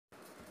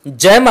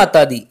जय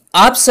माता दी।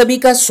 आप सभी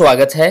का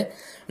स्वागत है।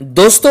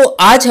 दोस्तों,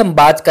 आज हम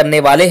बात करने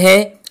वाले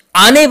हैं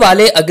आने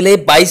वाले अगले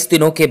 22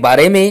 दिनों के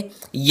बारे में,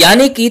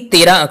 यानी कि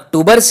 13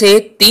 अक्टूबर से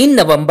 3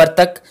 नवंबर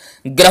तक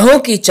ग्रहों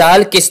की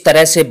चाल किस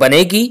तरह से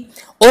बनेगी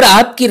और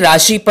आपकी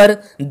राशि पर,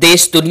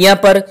 देश दुनिया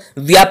पर,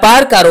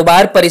 व्यापार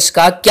कारोबार पर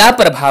इसका क्या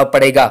प्रभाव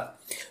पड़ेगा।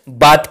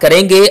 बात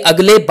करेंगे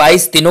अगले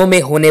 22 दिनों में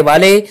होने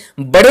वाले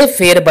बड़े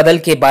फेरबदल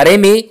के बारे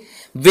में।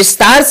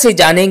 विस्तार से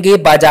जानेंगे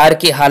बाजार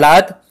के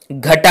हालात,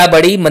 घटा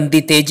बढ़ी मंदी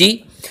तेजी।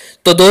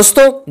 तो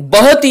दोस्तों,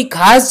 बहुत ही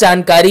खास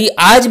जानकारी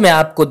आज मैं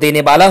आपको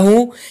देने वाला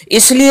हूं,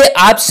 इसलिए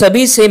आप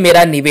सभी से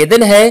मेरा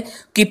निवेदन है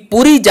कि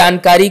पूरी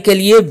जानकारी के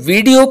लिए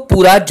वीडियो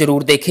पूरा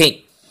जरूर देखें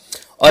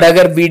और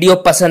अगर वीडियो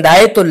पसंद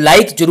आए तो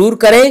लाइक जरूर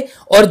करें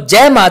और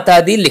जय माता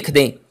दी लिख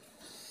दें।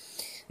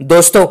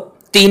 दोस्तों,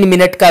 3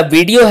 मिनट का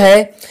वीडियो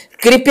है,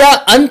 कृपया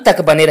अंत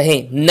तक बने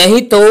रहें,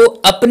 नहीं तो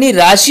अपनी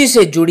राशि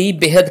से जुड़ी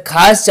बेहद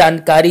खास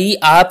जानकारी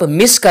आप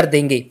मिस कर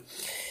देंगे।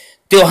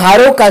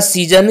 त्योहारों का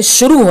सीजन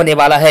शुरू होने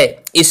वाला है,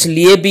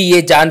 इसलिए भी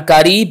ये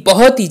जानकारी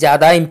बहुत ही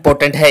ज्यादा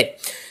इंपॉर्टेंट है।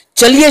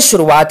 चलिए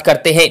शुरुआत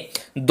करते हैं।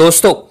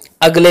 दोस्तों,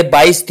 अगले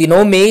 22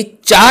 दिनों में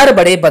 4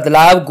 बड़े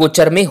बदलाव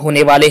गोचर में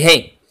होने वाले हैं,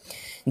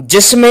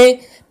 जिसमें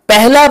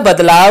पहला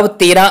बदलाव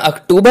 13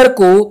 अक्टूबर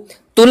को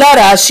तुला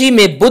राशि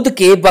में बुध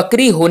के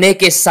वक्री होने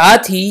के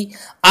साथ ही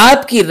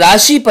आपकी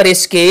राशि पर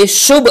इसके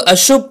शुभ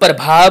अशुभ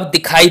प्रभाव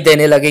दिखाई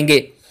देने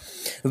लगेंगे।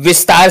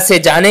 विस्तार से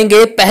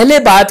जानेंगे। पहले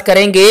बात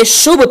करेंगे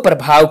शुभ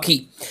प्रभाव की,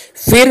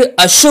 फिर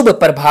अशुभ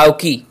प्रभाव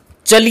की।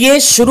 चलिए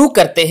शुरू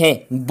करते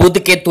हैं। बुध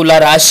के तुला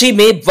राशि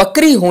में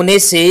वक्री होने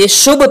से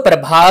शुभ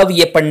प्रभाव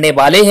ये पड़ने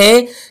वाले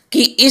हैं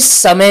कि इस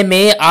समय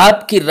में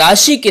आपकी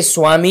राशि के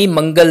स्वामी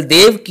मंगल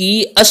देव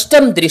की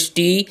अष्टम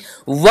दृष्टि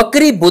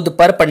वक्री बुध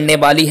पर पड़ने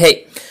वाली है।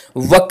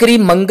 वक्री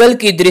मंगल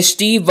की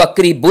दृष्टि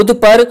वक्री बुध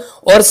पर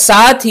और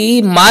साथ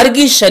ही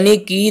मार्गी शनि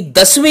की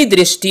 10वीं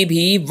दृष्टि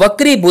भी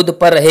वक्री बुध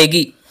पर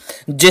रहेगी,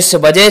 जिस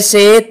वजह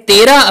से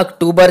 13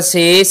 अक्टूबर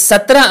से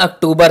 17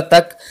 अक्टूबर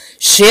तक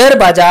शेयर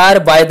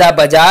बाजार, वायदा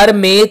बाजार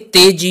में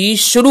तेजी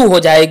शुरू हो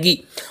जाएगी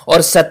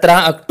और 17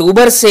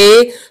 अक्टूबर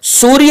से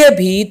सूर्य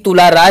भी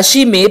तुला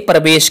राशि में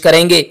प्रवेश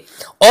करेंगे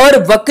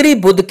और वक्री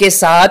बुध के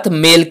साथ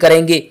मेल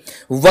करेंगे।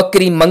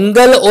 वक्री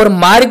मंगल और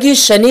मार्गी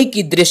शनि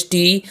की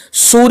दृष्टि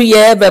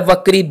सूर्य व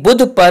वक्री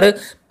बुध पर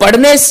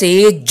पड़ने से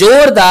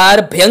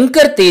जोरदार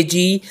भयंकर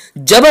तेजी,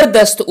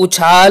 जबरदस्त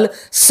उछाल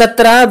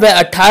 17 व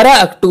 18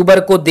 अक्टूबर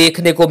को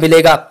देखने को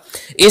मिलेगा।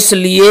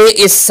 इसलिए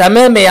इस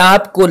समय में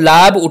आपको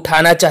लाभ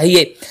उठाना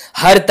चाहिए।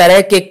 हर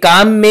तरह के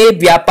काम में,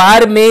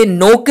 व्यापार में,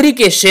 नौकरी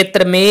के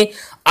क्षेत्र में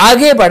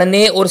आगे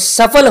बढ़ने और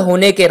सफल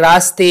होने के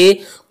रास्ते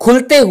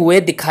खुलते हुए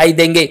दिखाई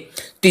देंगे।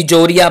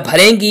 तिजोरियां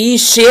भरेंगी,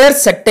 शेयर,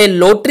 सट्टे,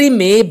 लॉटरी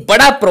में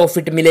बड़ा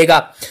प्रॉफिट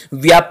मिलेगा।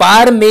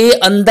 व्यापार में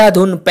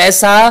अंधाधुन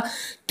पैसा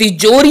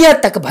तिजोरियां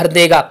तक भर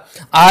देगा।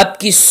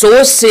 आपकी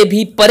सोच से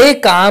भी परे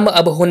काम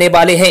अब होने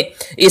वाले हैं,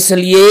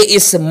 इसलिए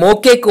इस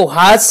मौके को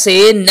हाथ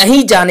से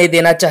नहीं जाने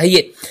देना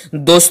चाहिए।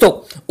 दोस्तों,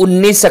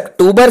 19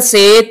 अक्टूबर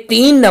से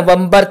 3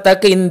 नवंबर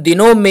तक इन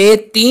दिनों में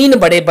 3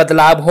 बड़े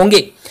बदलाव होंगे।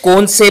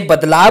 कौन से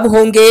बदलाव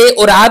होंगे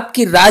और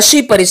आपकी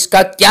राशि पर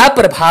इसका क्या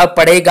प्रभाव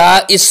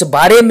पड़ेगा, इस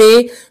बारे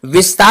में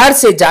विस्तार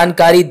से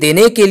जानकारी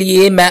देने के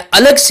लिए मैं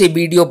अलग से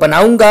वीडियो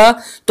बनाऊंगा।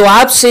 तो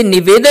आपसे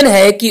निवेदन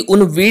है कि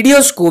उन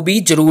वीडियोस को भी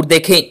जरूर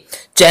देखें।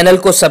 चैनल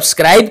को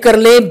सब्सक्राइब कर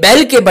लें,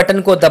 बेल के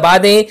बटन को दबा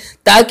दें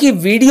ताकि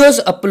वीडियोस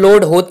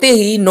अपलोड होते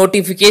ही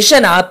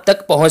नोटिफिकेशन आप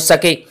तक पहुंच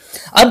सके।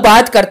 अब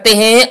बात करते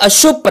हैं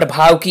अशुभ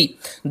प्रभाव की।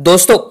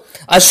 दोस्तों,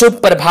 अशुभ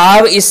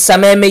प्रभाव इस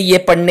समय में ये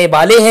पड़ने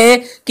वाले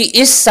हैं कि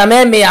इस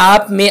समय में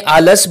आप में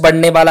आलस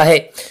बढ़ने वाला है।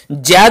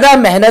 ज्यादा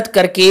मेहनत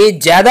करके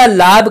ज्यादा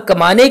लाभ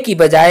कमाने की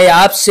बजाय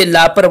आपसे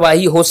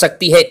लापरवाही हो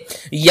सकती है।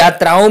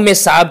 यात्राओं में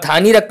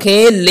सावधानी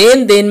रखें,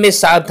 लेन देन में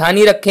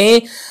सावधानी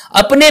रखें,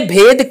 अपने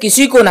भेद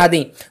किसी को ना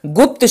दें,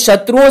 गुप्त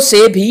शत्रुओं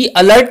से भी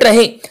अलर्ट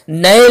रहें,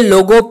 नए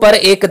लोगों पर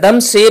एकदम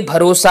से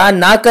भरोसा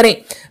ना करें,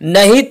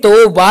 नहीं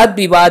तो वाद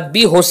विवाद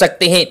भी हो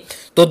सकते हैं।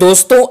 तो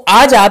दोस्तों,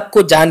 आज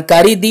आपको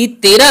जानकारी दी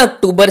 13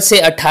 अक्टूबर से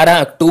 18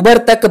 अक्टूबर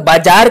तक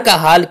बाजार का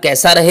हाल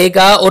कैसा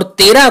रहेगा और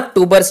 13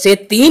 अक्टूबर से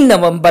 3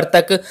 नवंबर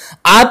तक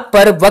आप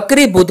पर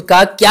वक्री बुध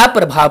का क्या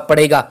प्रभाव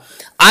पड़ेगा।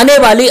 आने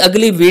वाली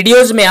अगली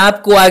वीडियोस में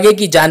आपको आगे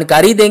की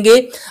जानकारी देंगे।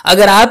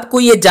 अगर आपको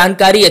ये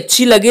जानकारी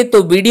अच्छी लगे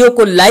तो वीडियो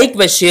को लाइक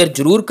व शेयर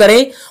जरूर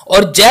करें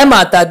और जय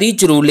माता दी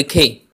जरूर लिखें।